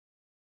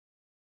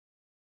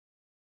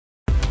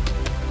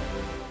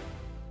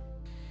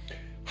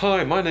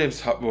Hi, my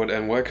name's Hubwood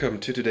and welcome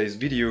to today's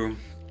video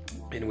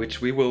in which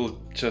we will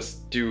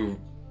just do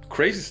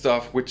crazy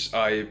stuff which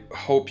I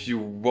hope you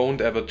won't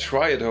ever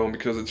try at home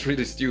because it's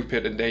really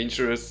stupid and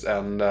dangerous.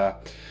 And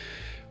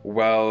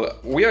well,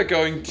 we are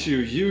going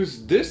to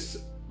use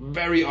this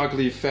very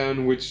ugly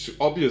fan which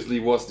obviously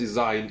was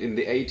designed in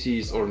the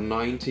 80s or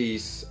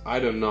 90s,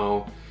 I don't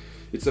know.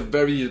 It's a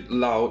very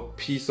loud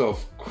piece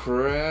of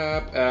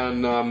crap,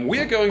 and we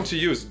are going to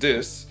use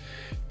this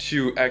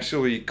to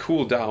actually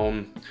cool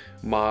down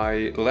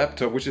my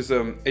laptop, which is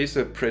an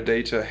Acer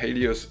Predator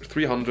Helios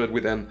 300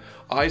 with an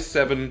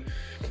i7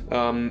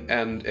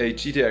 and a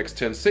GTX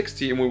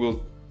 1060, and we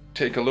will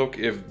take a look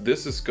if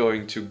this is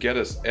going to get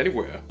us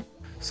anywhere.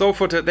 So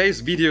for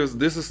today's videos,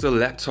 this is the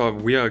laptop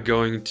we are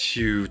going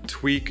to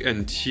tweak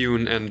and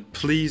tune, and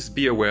please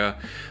be aware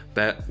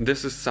that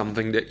this is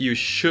something that you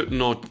should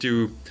not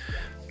do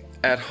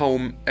at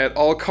home at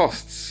all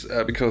costs,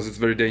 because it's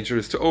very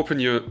dangerous to open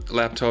your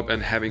laptop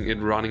and having it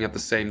running at the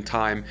same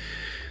time.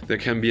 There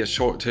can be a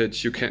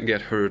shortage, you can get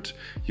hurt,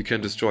 you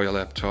can destroy your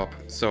laptop.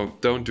 So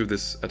don't do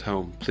this at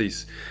home,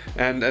 please.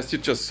 And as you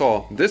just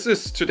saw, this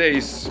is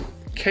today's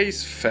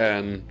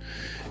Casefan.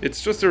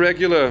 It's just a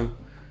regular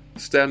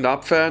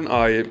stand-up fan.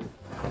 I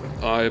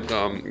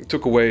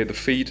took away the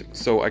feet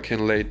so I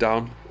can lay it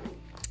down.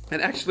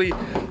 And actually,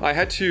 I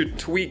had to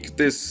tweak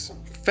this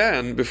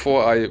fan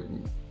before I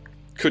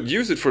could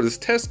use it for this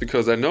test,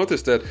 because I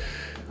noticed that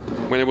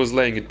when I was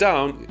laying it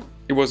down,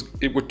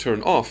 it would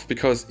turn off,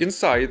 because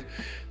inside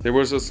there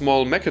was a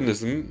small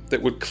mechanism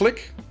that would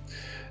click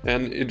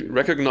and it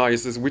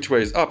recognizes which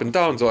way is up and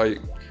down. So I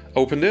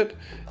opened it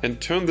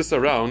and turned this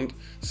around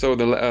so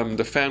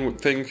the fan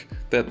would think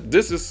that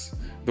this is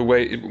the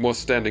way it was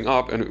standing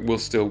up and it will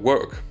still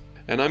work.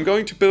 And I'm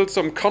going to build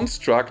some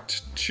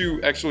construct to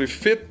actually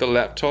fit the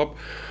laptop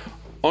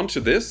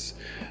onto this.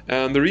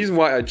 And the reason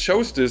why I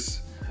chose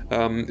this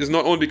is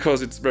not only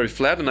because it's very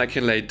flat and I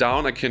can lay it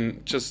down, I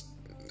can just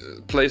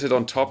place it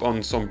on top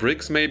on some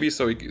bricks maybe,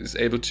 so it is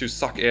able to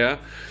suck air,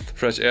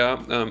 fresh air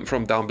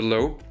from down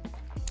below.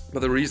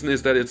 But the reason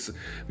is that it's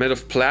made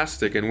of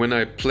plastic, and when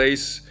I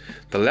place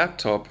the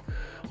laptop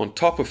on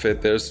top of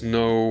it, there's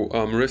no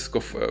risk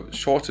of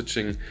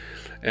shortaging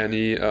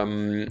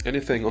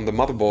anything on the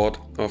motherboard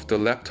of the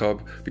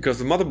laptop, because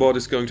the motherboard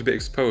is going to be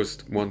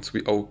exposed once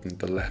we open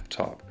the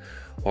laptop.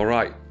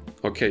 Alright,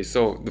 okay,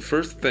 so the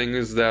first thing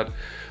is that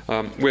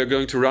we're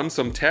going to run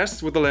some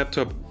tests with the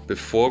laptop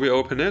before we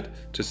open it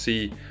to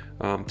see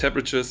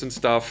temperatures and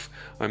stuff.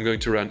 I'm going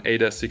to run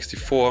Ada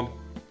 64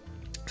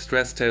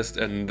 stress test,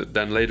 and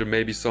then later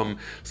maybe some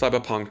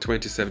Cyberpunk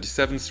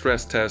 2077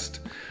 stress test.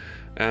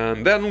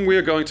 And then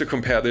we're going to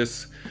compare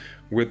this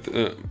with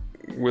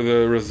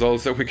the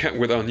results that we get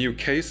with our new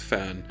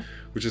Casefan,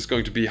 which is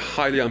going to be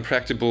highly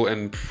unpractical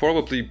and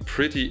probably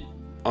pretty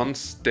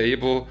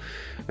unstable,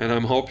 and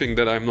I'm hoping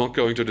that I'm not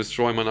going to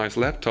destroy my nice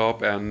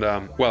laptop. And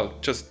well,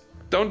 just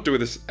don't do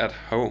this at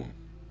home.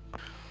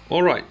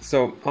 Alright,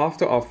 so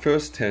after our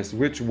first test,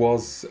 which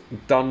was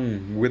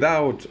done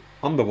without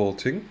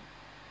undervolting,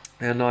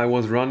 and I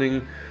was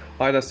running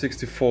Ada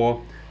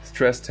 64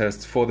 stress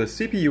tests for the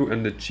CPU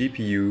and the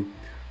GPU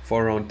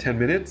for around 10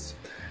 minutes,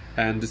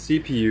 and the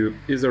CPU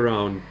is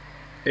around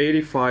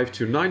 85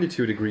 to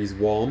 92 degrees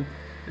warm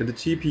and the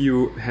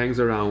GPU hangs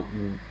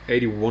around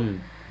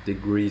 81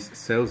 degrees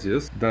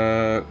Celsius.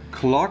 The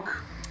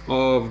clock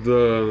of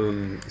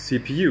the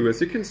CPU, as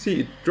you can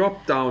see, it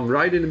dropped down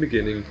right in the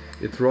beginning.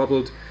 It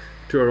throttled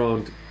to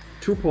around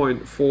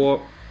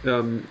 2.4,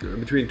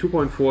 between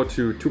 2.4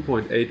 to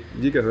 2.8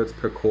 gigahertz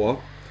per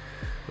core.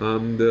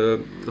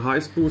 The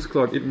highest boost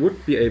clock it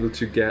would be able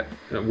to get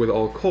with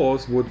all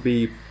cores would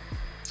be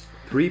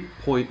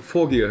 3.4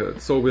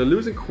 gigahertz. So we're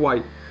losing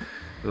quite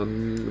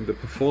the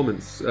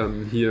performance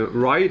here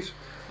right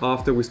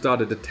after we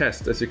started the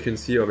test. As you can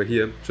see over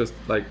here, just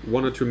like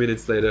 1 or 2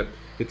 minutes later,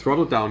 it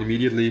throttled down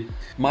immediately.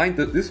 Mind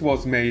that this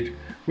was made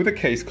with the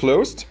case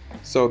closed,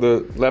 so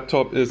the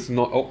laptop is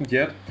not opened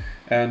yet,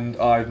 and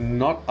I've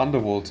not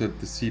undervolted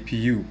the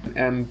CPU.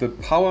 And the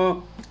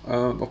power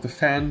of the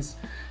fans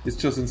is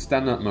just in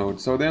standard mode,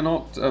 so they're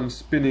not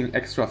spinning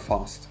extra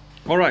fast.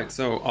 Alright,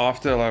 so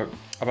after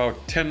about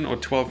 10 or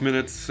 12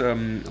 minutes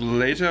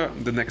later,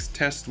 the next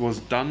test was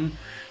done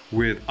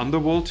with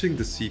undervolting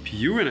the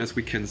CPU, and as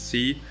we can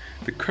see,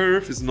 the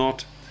curve is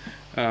not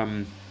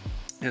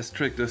as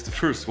strict as the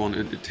first one.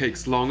 It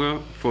takes longer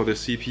for the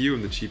CPU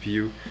and the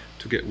GPU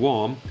to get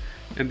warm,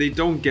 and they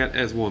don't get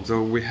as warm.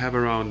 So we have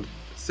around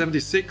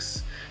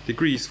 76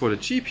 degrees for the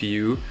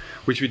GPU,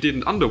 which we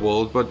didn't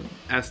undervolt, but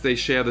as they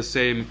share the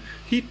same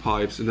heat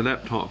pipes in the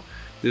laptop,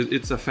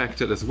 it's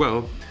affected as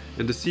well.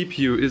 And the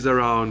CPU is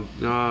around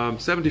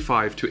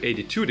 75 to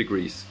 82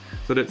 degrees,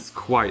 so that's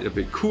quite a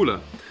bit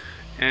cooler.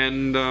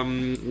 And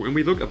when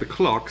we look at the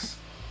clocks,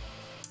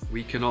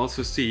 we can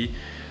also see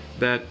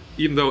that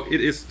even though it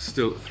is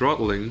still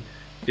throttling,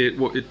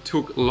 it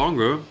took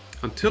longer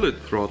until it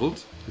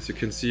throttled. As you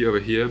can see over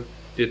here,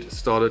 it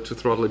started to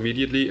throttle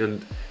immediately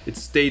and it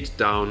stayed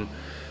down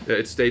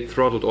it stayed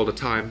throttled all the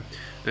time.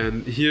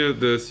 And here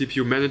the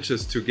CPU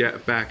manages to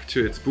get back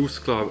to its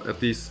boost clock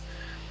at least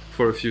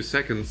for a few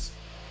seconds,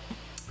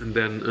 and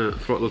then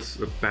throttles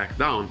back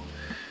down.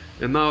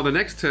 And now the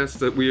next test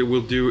that we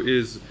will do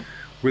is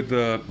with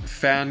the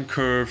fan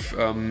curve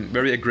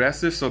very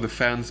aggressive, so the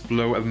fans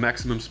blow at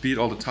maximum speed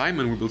all the time,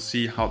 and we will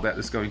see how that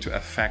is going to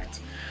affect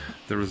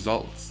the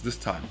results this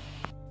time.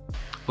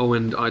 Oh,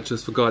 and I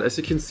just forgot, as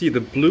you can see,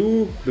 the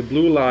blue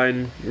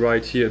line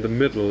right here in the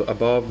middle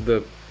above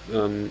the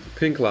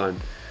pink line,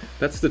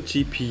 that's the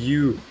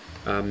GPU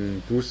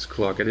boost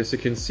clock. And as you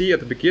can see, at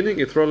the beginning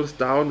it throttles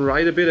down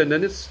right a bit, and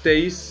then it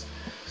stays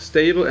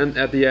stable, and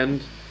at the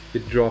end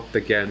it dropped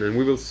again. And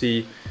we will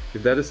see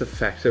if that is a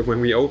factor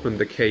when we open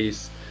the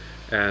case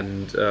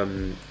and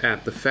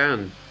add the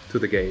fan to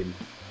the game.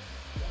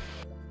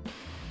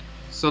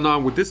 So now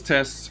with this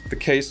test, the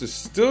case is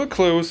still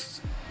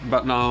closed,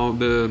 but now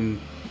the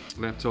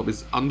laptop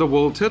is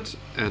undervolted,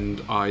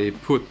 and I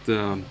put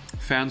the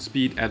fan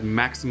speed at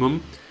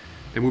maximum,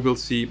 and we will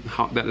see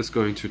how that is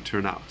going to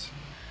turn out.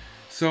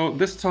 So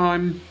this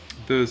time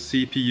the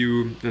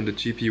CPU and the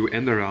GPU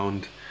end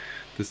around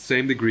the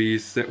same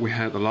degrees that we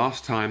had the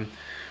last time,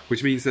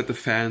 which means that the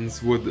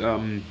fans would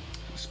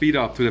speed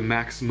up to the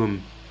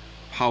maximum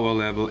power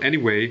level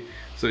anyway,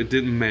 so it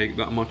didn't make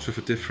that much of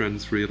a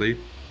difference really.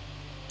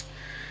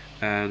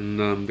 And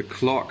the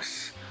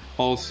clocks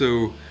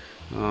also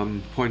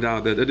point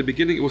out that at the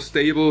beginning it was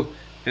stable,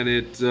 and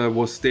it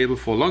was stable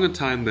for a longer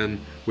time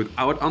than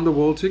without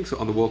undervolting, so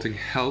undervolting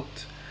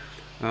helped,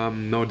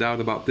 no doubt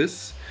about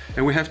this.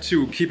 And we have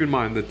to keep in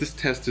mind that this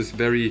test is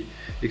very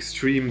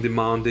extreme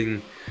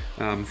demanding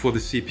for the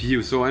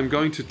CPU, so I'm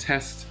going to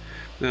test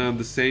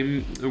the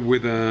same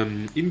with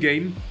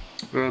in-game.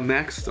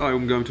 Next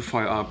I'm going to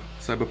fire up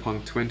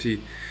Cyberpunk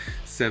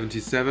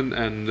 2077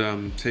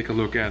 and take a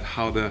look at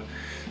how the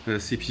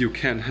CPU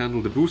can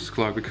handle the boost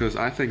clock, because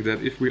I think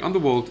that if we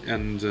undervolt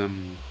and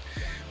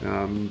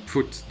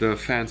put the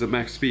fans at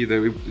max speed,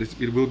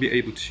 it will be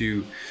able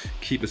to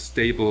keep a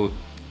stable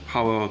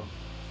power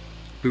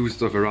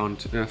boost of around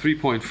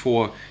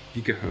 3.4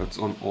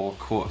 GHz on all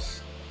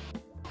cores.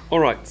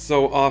 Alright,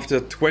 so after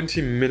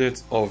 20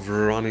 minutes of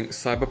running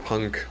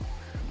Cyberpunk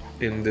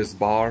in this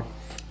bar,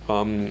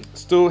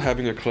 still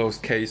having a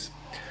closed case,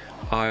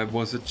 I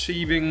was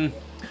achieving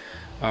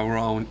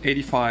around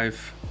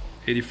 85,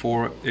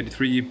 84,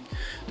 83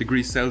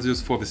 degrees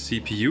Celsius for the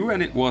CPU,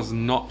 and it was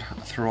not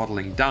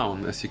throttling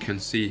down, as you can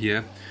see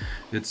here.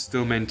 It's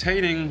still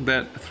maintaining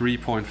that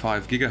 3.5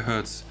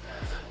 GHz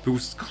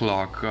boost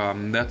clock,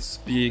 that's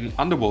being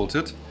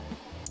undervolted.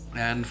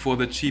 And for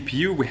the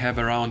GPU we have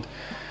around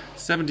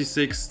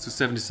 76 to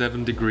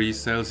 77 degrees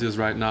Celsius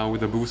right now,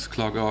 with a boost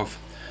clock of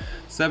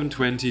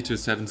 720 to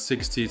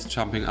 760. It's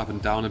jumping up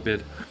and down a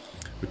bit,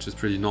 which is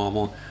pretty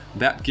normal.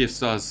 That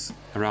gives us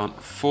around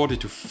 40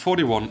 to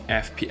 41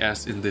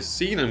 FPS in this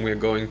scene, and we're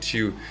going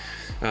to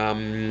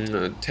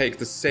take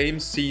the same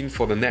scene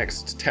for the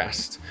next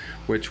test,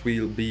 which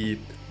will be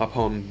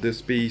upon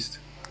this beast,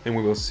 and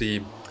we will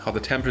see how the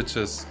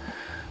temperatures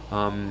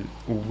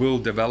will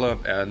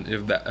develop and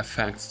if that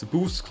affects the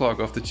boost clock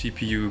of the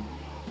GPU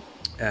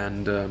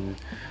and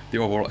the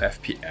overall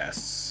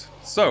FPS.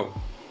 So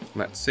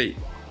let's see.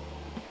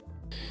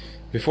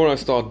 Before I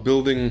start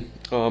building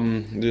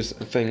this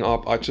thing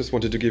up, I just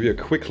wanted to give you a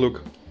quick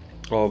look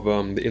of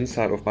the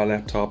inside of my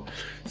laptop,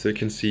 so you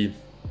can see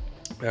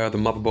the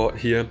motherboard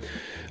here.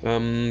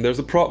 There's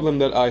a problem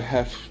that I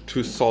have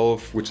to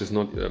solve, which is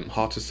not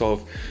hard to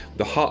solve.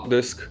 The hard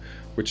disk,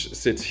 which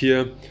sits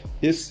here,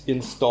 is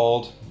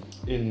installed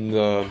in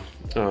the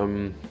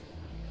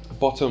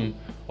bottom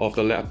of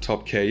the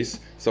laptop case,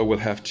 so we'll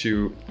have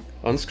to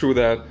unscrew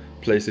that,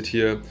 place it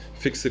here,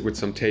 fix it with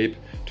some tape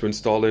to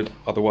install it,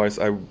 otherwise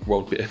I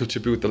won't be able to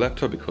boot the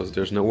laptop because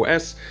there's no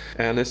OS.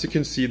 And as you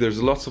can see,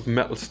 there's lots of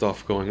metal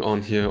stuff going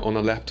on here on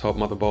a laptop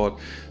motherboard,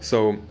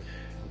 so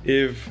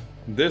if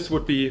this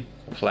would be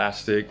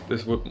plastic,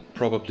 this would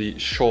probably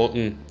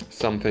shorten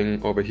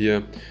something over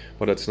here,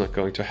 but that's not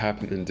going to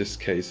happen in this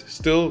case.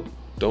 Still,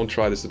 don't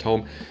try this at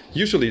home.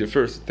 Usually the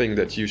first thing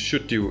that you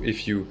should do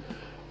if you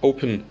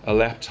open a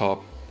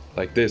laptop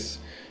like this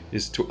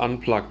is to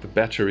unplug the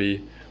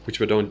battery, which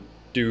we don't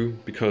do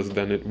because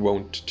then it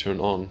won't turn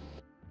on.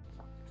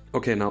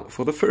 Okay, now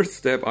for the first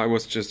step I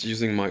was just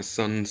using my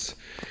son's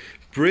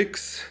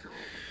bricks,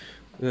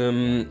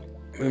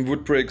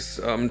 wood bricks,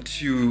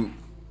 to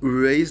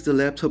raise the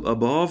laptop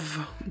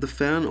above the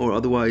fan, or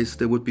otherwise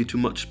there would be too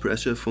much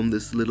pressure from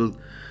this little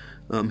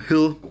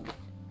hill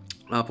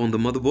up on the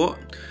motherboard,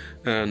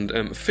 and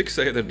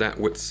fixated that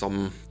with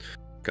some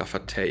gaffer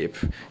tape.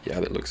 Yeah,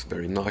 that looks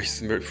very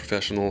nice and very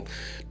professional.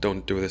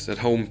 Don't do this at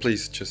home,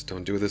 please, just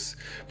don't do this.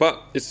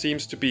 But it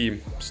seems to be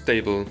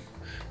stable,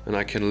 and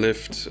I can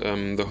lift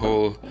the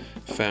whole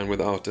fan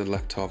without the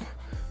laptop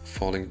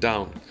falling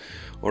down.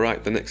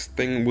 Alright, the next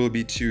thing will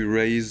be to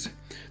raise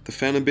the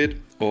fan a bit,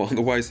 or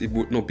otherwise it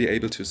would not be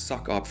able to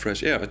suck up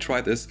fresh air. I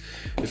tried this.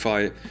 If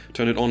I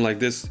turn it on like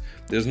this,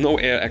 there's no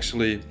air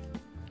actually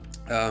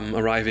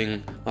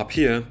arriving up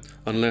here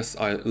unless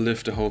I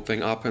lift the whole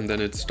thing up, and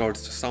then it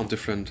starts to sound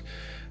different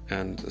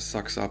and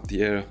sucks up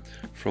the air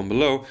from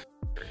below.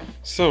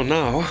 So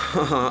now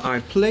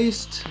I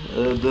placed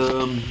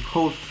the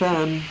whole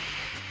fan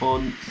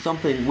on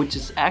something which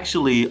is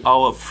actually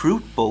our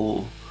fruit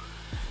bowl,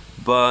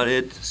 but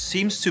it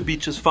seems to be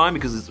just fine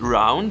because it's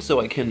round, so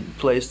I can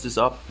place this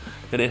up,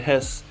 and it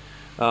has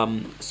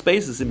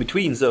spaces in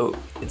between, so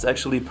it's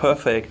actually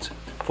perfect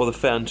for the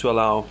fan to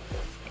allow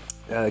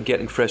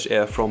getting fresh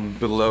air from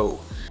below.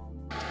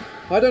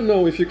 I don't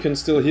know if you can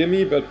still hear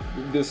me, but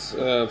this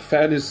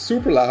fan is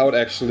super loud.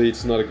 Actually,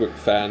 it's not a good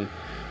fan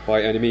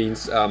by any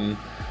means.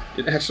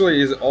 It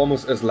actually is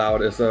almost as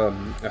loud as a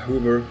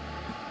Hoover,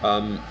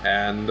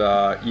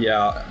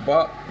 yeah,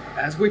 but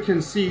as we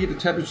can see, the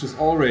temperatures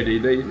already,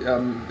 they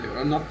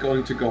are not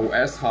going to go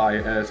as high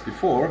as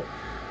before,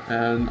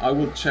 and I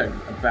will check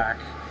back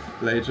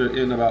later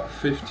in about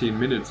 15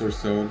 minutes or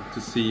so to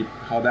see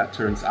how that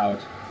turns out.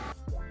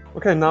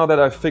 Okay, now that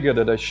I've figured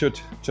that I should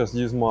just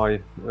use my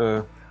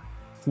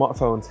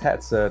smartphone's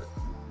headset,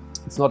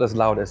 it's not as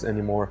loud as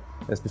anymore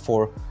as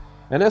before.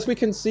 And as we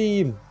can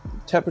see,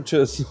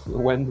 temperatures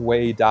went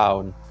way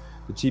down.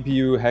 The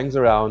GPU hangs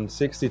around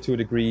 62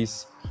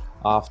 degrees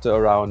after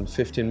around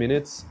 15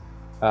 minutes,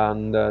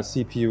 and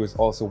CPU is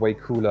also way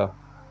cooler.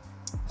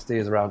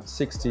 Stays around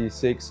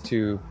 66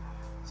 to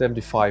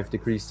 75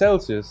 degrees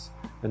Celsius.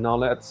 And now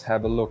let's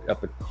have a look at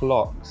the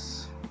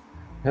clocks.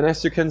 And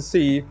as you can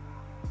see,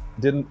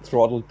 didn't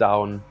throttle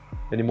down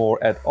anymore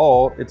at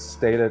all. It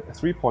stayed at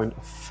 3.4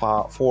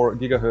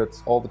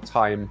 gigahertz all the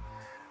time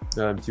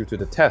due to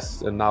the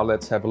test. And now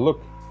let's have a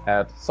look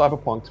at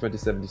Cyberpunk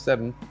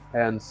 2077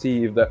 and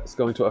see if that's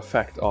going to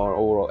affect our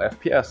overall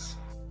FPS.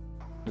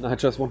 And I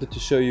just wanted to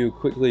show you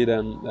quickly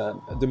then,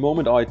 the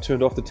moment I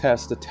turned off the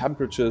test, the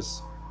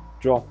temperatures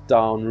dropped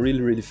down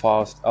really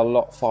fast, a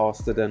lot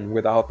faster than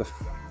without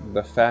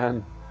the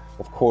fan,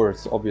 of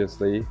course,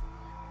 obviously.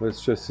 But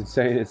it's just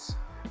insane. It's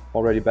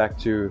already back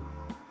to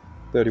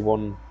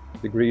 31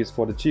 degrees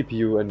for the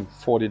GPU and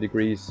 40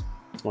 degrees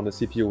on the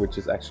CPU, which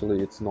is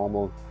actually its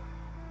normal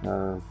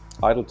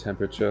idle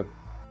temperature.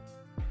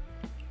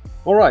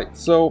 Alright,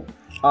 so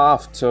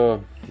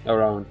after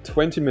around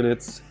 20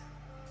 minutes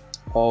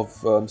of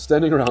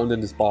standing around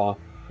in this bar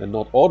and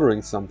not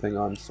ordering something,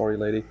 I'm sorry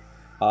lady,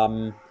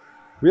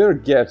 we're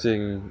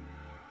getting,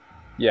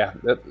 yeah,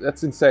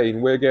 that's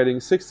insane. We're getting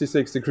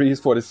 66 degrees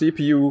for the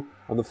CPU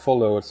on the full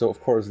load, so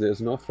of course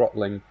there's no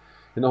throttling,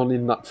 and only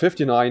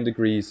 59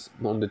 degrees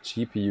on the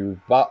GPU.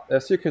 But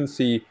as you can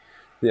see,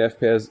 the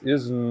FPS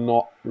is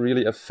not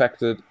really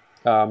affected.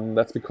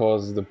 That's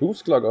because the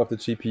boost clock of the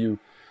GPU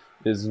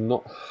is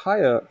not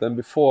higher than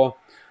before,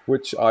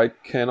 which I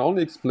can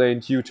only explain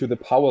due to the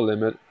power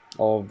limit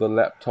of the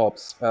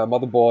laptop's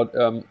motherboard.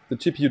 The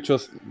GPU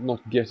just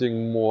not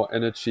getting more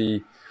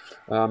energy,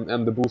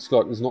 and the boost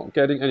clock is not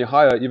getting any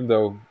higher, even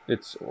though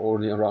it's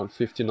only around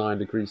 59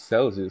 degrees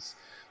Celsius.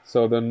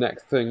 So the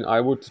next thing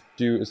I would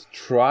do is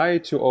try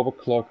to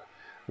overclock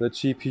the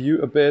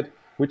GPU a bit,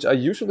 which I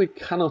usually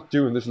cannot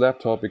do in this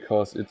laptop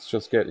because it's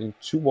just getting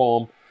too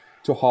warm,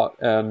 too hot,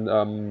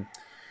 and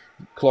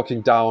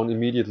clocking down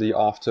immediately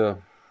after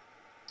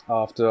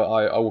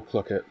I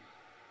overclock it.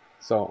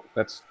 So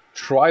let's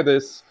try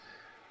this,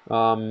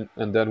 and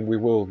then we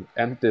will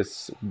end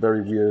this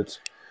very weird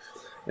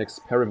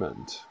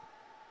experiment.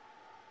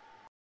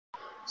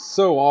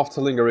 So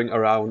after lingering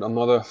around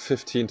another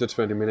 15 to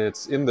 20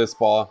 minutes in this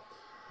bar,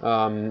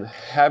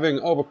 having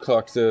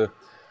overclocked the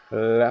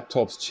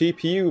laptop's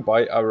GPU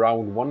by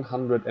around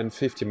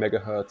 150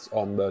 megahertz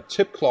on the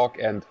chip clock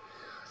and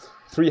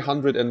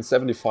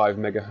 375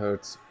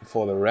 megahertz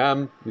for the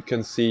RAM, you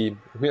can see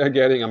we are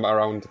getting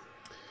around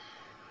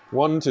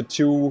 1 to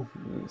 2,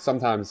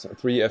 sometimes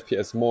 3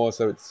 FPS more,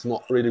 so it's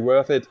not really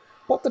worth it.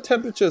 But the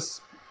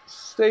temperatures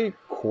stay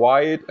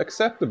quite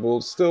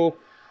acceptable, still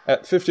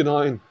at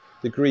 59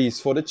 degrees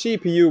for the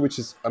GPU, which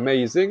is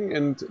amazing,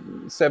 and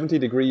 70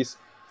 degrees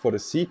for the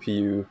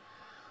CPU.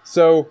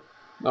 So,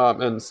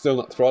 and still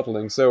not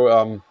throttling.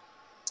 So,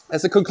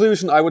 as a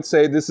conclusion, I would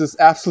say this is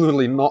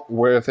absolutely not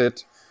worth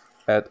it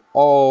at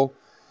all.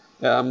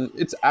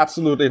 It's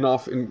absolutely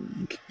enough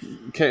in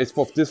case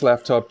of this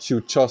laptop to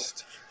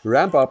just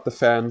ramp up the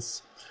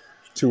fans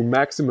to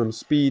maximum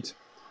speed,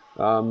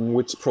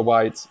 which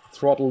provides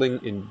throttling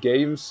in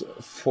games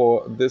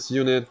for this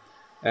unit.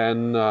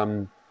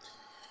 And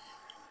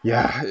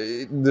yeah,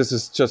 this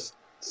is just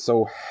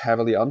so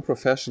heavily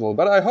unprofessional.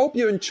 But I hope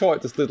you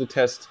enjoyed this little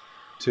test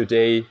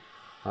today.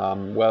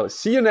 Well,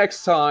 see you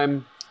next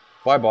time.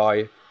 Bye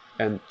bye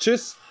and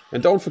tschüss.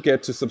 And don't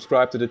forget to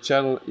subscribe to the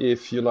channel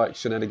if you like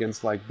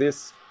shenanigans like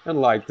this, and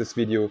like this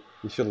video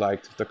if you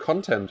liked the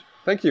content.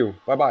 Thank you.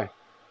 Bye bye.